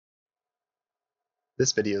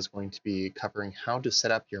This video is going to be covering how to set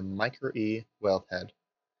up your Micro E Weld Head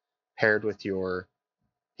paired with your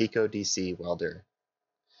Pico DC welder.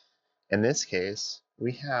 In this case,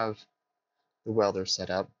 we have the welder set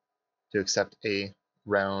up to accept a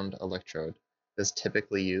round electrode that's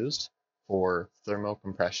typically used for thermal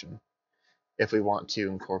compression. If we want to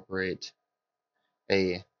incorporate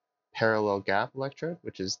a parallel gap electrode,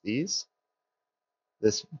 which is these,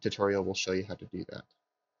 this tutorial will show you how to do that.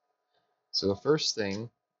 So the first thing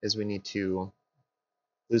is we need to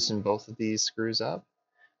loosen both of these screws up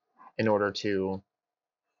in order to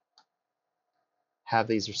have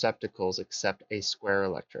these receptacles accept a square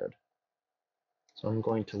electrode. So I'm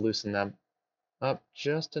going to loosen them up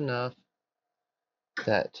just enough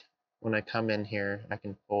that when I come in here, I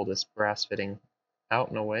can pull this brass fitting out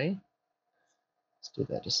and away. Let's do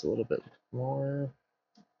that just a little bit more.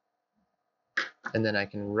 And then I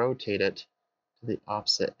can rotate it to the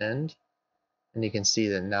opposite end. And you can see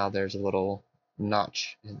that now there's a little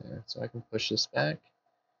notch in there. So I can push this back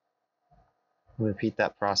and repeat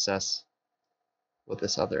that process with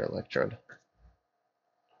this other electrode.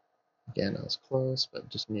 Again, I was close, but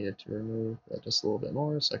just needed to remove that just a little bit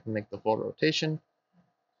more so I can make the full rotation.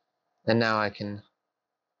 And now I can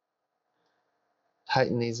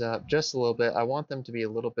tighten these up just a little bit. I want them to be a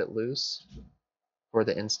little bit loose for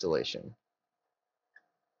the installation,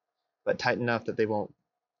 but tight enough that they won't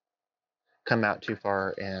come out too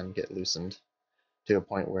far and get loosened to a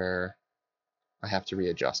point where I have to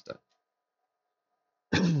readjust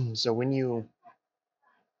it. So when you're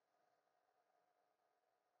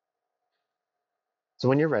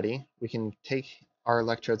ready, we can take our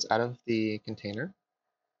electrodes out of the container,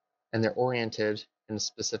 and they're oriented in a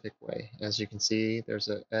specific way. As you can see, there's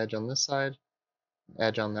an edge on this side, an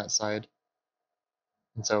edge on that side.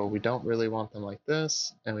 And so we don't really want them like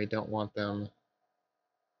this, and we don't want them,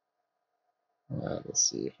 let's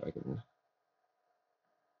see if I can,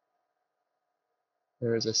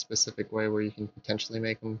 there is a specific way where you can potentially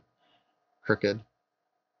make them crooked.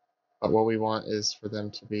 But what we want is for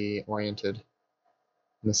them to be oriented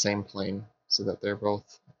in the same plane so that they're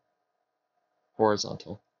both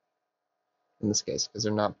horizontal in this case, because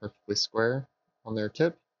they're not perfectly square on their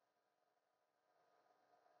tip.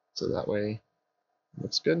 So that way it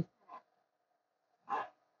looks good.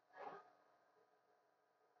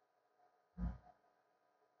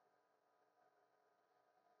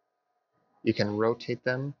 You can rotate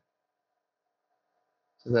them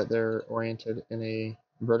so that they're oriented in a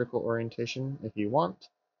vertical orientation if you want.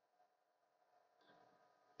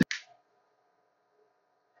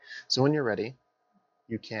 So when you're ready,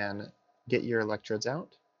 you can get your electrodes out,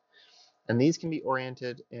 and these can be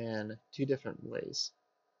oriented in two different ways.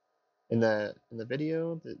 In the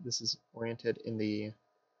video, this is oriented in the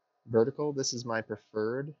vertical. This is my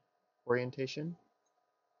preferred orientation.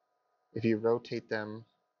 If you rotate them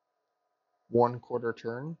 1/4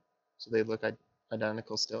 turn, so they look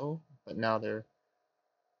identical still, but now they're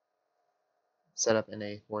set up in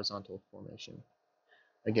a horizontal formation.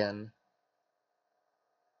 Again,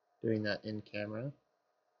 doing that in camera.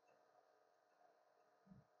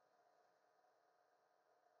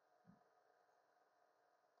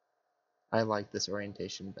 I like this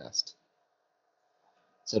orientation best.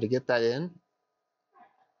 So to get that in,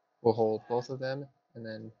 we'll hold both of them and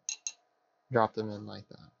then drop them in like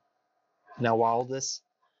that. Now while this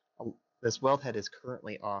weld head is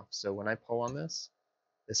currently off, so when I pull on this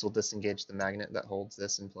will disengage the magnet that holds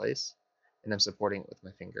this in place, and I'm supporting it with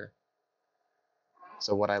my finger.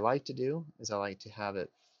 So what I like to do is I like to have it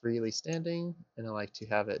freely standing, and I like to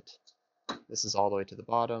have it, this is all the way to the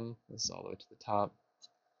bottom, this is all the way to the top.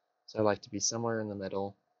 So I like to be somewhere in the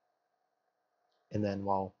middle. And then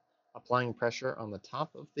while applying pressure on the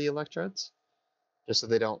top of the electrodes, just so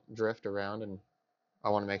they don't drift around, and I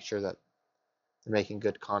want to make sure that they're making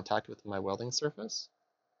good contact with my welding surface.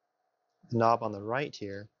 The knob on the right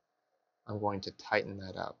here, I'm going to tighten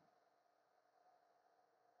that up.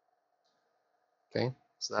 Okay,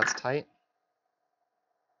 so that's tight.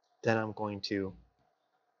 Then I'm going to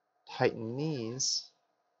tighten these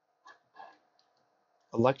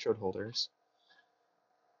electrode holders,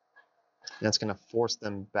 and that's going to force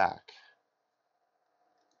them back.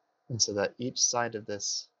 And so that each side of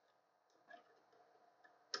this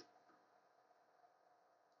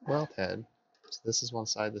weld head, so this is one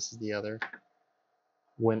side, this is the other.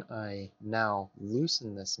 When I now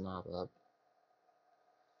loosen this knob up,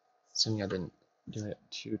 assuming I didn't do it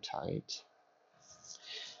too tight,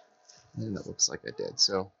 and it looks like I did.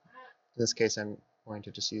 So in this case, I'm going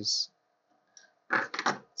to just use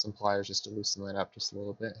some pliers just to loosen that up just a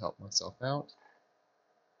little bit, help myself out.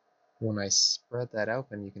 When I spread that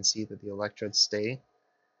open, you can see that the electrodes stay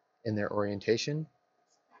in their orientation,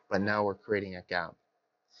 but now we're creating a gap.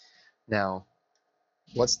 Now,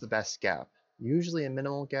 what's the best gap? Usually a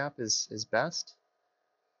minimal gap is best,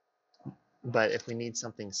 but if we need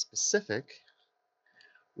something specific,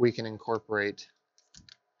 we can incorporate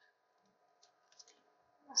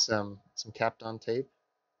some Kapton tape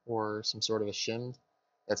or some sort of a shim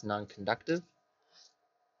that's non-conductive.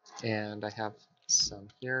 And I have some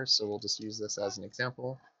here, so we'll just use this as an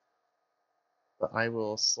example. But I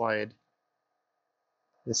will slide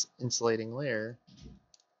this insulating layer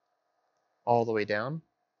all the way down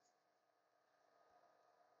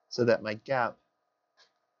so that my gap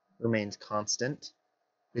remains constant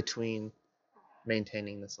between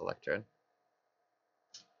maintaining this electrode.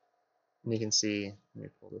 And you can see, let me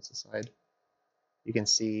pull this aside, you can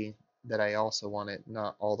see that I also want it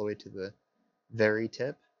not all the way to the very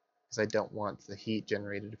tip, because I don't want the heat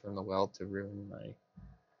generated from the weld to ruin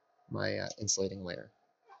my insulating layer.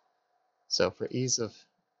 So for ease of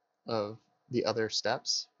the other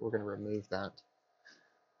steps, we're going to remove that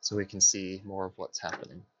so we can see more of what's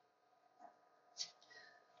happening.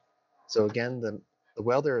 So again, the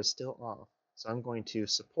welder is still off. So I'm going to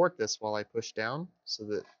support this while I push down so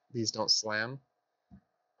that these don't slam.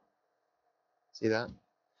 See that?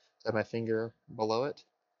 So I have my finger below it,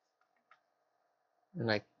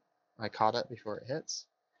 and I caught it before it hits.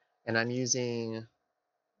 And I'm using,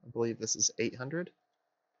 I believe this is 800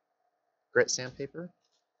 grit sandpaper.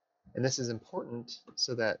 And this is important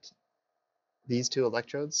so that these two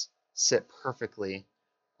electrodes sit perfectly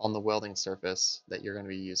on the welding surface that you're going to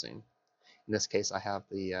be using. In this case, I have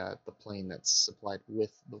the plane that's supplied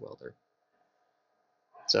with the welder.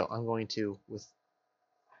 So I'm going to, with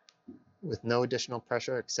no additional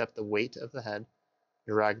pressure except the weight of the head,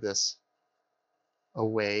 drag this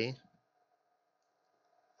away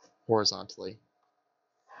horizontally.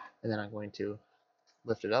 And then I'm going to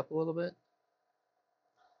lift it up a little bit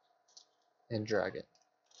and drag it.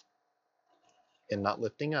 And not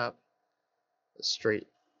lifting up, but straight.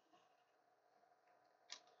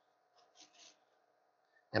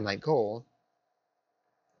 And my goal,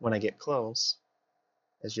 when I get close,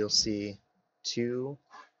 is you'll see two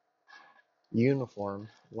uniform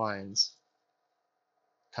lines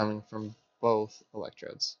coming from both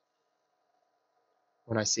electrodes.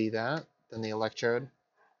 When I see that, then the electrode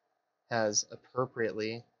has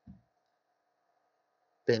appropriately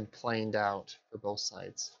been planed out for both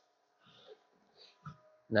sides.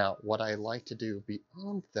 Now, what I like to do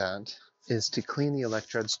beyond that is to clean the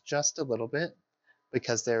electrodes just a little bit,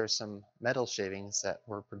 because there are some metal shavings that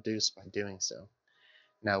were produced by doing so.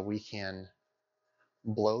 Now we can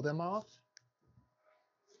blow them off,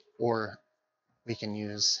 or we can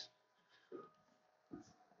use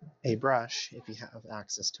a brush if you have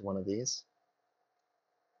access to one of these.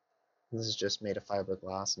 This is just made of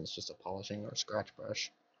fiberglass, and it's just a polishing or scratch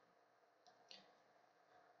brush.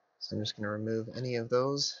 So I'm just going to remove any of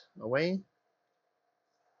those away.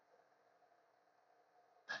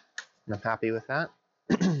 And I'm happy with that.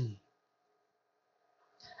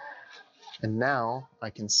 And now I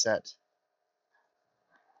can set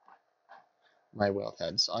my weld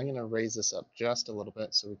head. So I'm going to raise this up just a little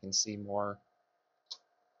bit so we can see more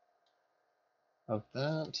of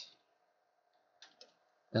that.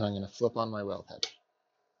 And I'm going to flip on my weld head.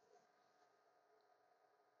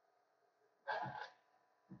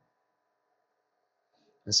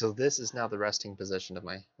 And so this is now the resting position of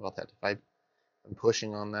my weld head. If I'm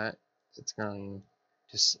pushing on that, it's going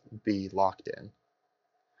to be locked in.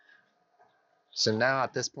 So now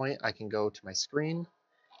at this point, I can go to my screen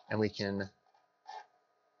and we can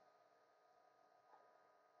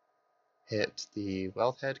hit the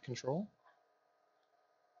weld head control.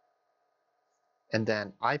 And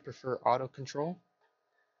then I prefer auto control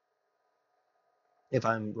if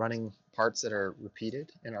I'm running parts that are repeated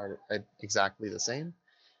and are exactly the same.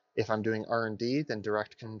 If I'm doing R&D, then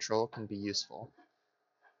direct control can be useful.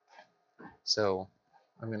 So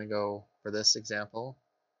I'm going to go, for this example,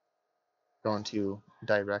 go into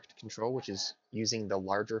direct control, which is using the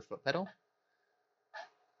larger foot pedal.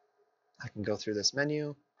 I can go through this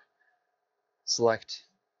menu, select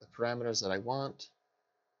the parameters that I want.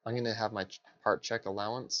 I'm going to have my part check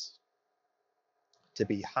allowance to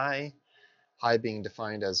be high, high being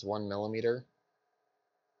defined as 1 millimeter,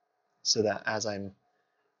 so that as I'm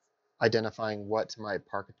identifying what my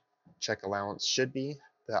part check allowance should be,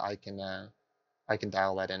 that I can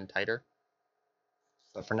dial that in tighter.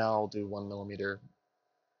 But for now, I'll do 1 millimeter.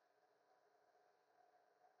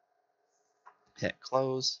 Hit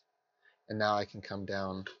close, and now I can come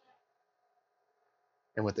down.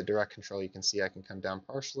 And with the direct control, you can see I can come down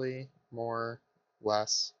partially, more,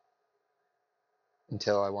 less.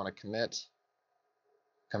 until I want to commit,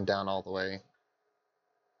 come down all the way,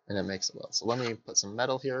 and it makes a weld. So let me put some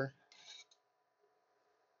metal here,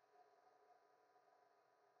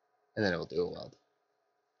 and then it will do a weld.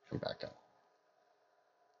 Come back up.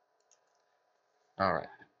 All right,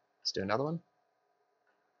 let's do another one.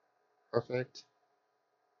 Perfect.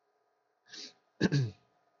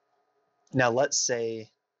 Now let's say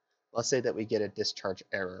that we get a discharge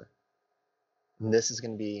error. And this is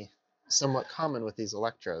going to be somewhat common with these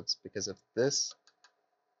electrodes, because if this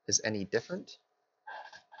is any different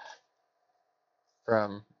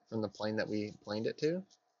from the plane that we planed it to,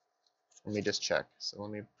 let me just check. So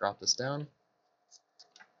let me drop this down.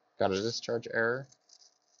 Got a discharge error.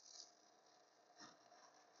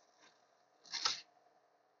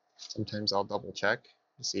 Sometimes I'll double check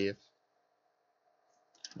to see if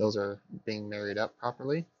those are being married up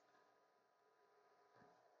properly.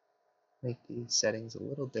 Make these settings a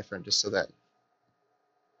little different just so that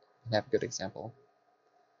I have a good example.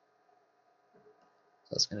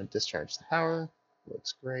 So it's going to discharge the power.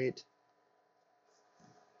 Looks great.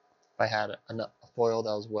 If I had a foil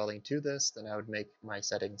that was welding to this, then I would make my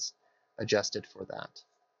settings adjusted for that.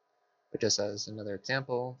 But just as another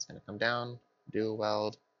example, it's going to come down, do a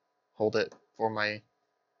weld, hold it for my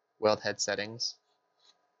weld head settings,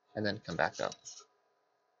 and then come back up.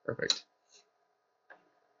 Perfect.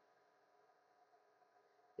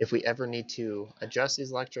 If we ever need to adjust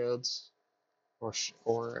these electrodes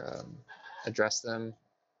or address them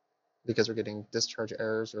because we're getting discharge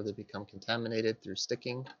errors or they become contaminated through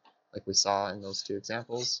sticking, like we saw in those two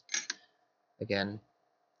examples, again,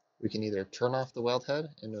 we can either turn off the weld head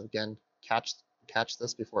and again catch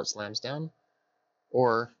this before it slams down,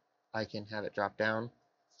 or I can have it drop down,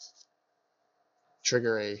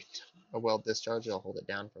 trigger a weld discharge. I'll hold it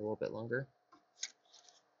down for a little bit longer,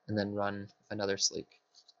 and then run another sleek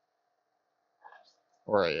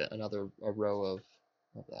or a row of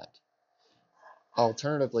that.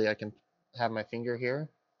 Alternatively, I can have my finger here,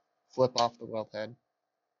 flip off the weld head,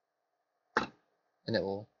 and it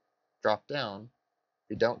will drop down. If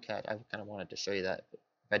you don't catch, I kind of wanted to show you that.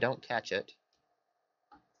 If I don't catch it,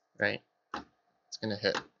 right, it's going to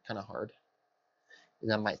hit kind of hard.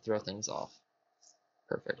 And that might throw things off.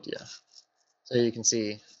 Perfect, yeah. So you can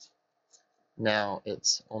see now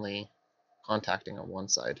it's only contacting on one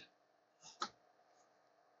side.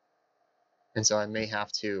 And so I may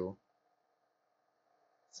have to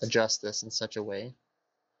adjust this in such a way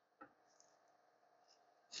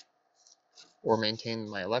or maintain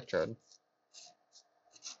my electrode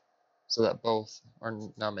so that both are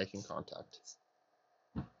now making contact.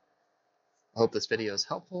 I hope this video is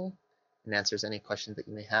helpful and answers any questions that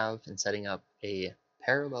you may have in setting up a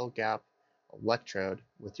parallel gap electrode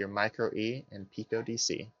with your Micro E and Pico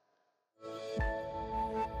DC.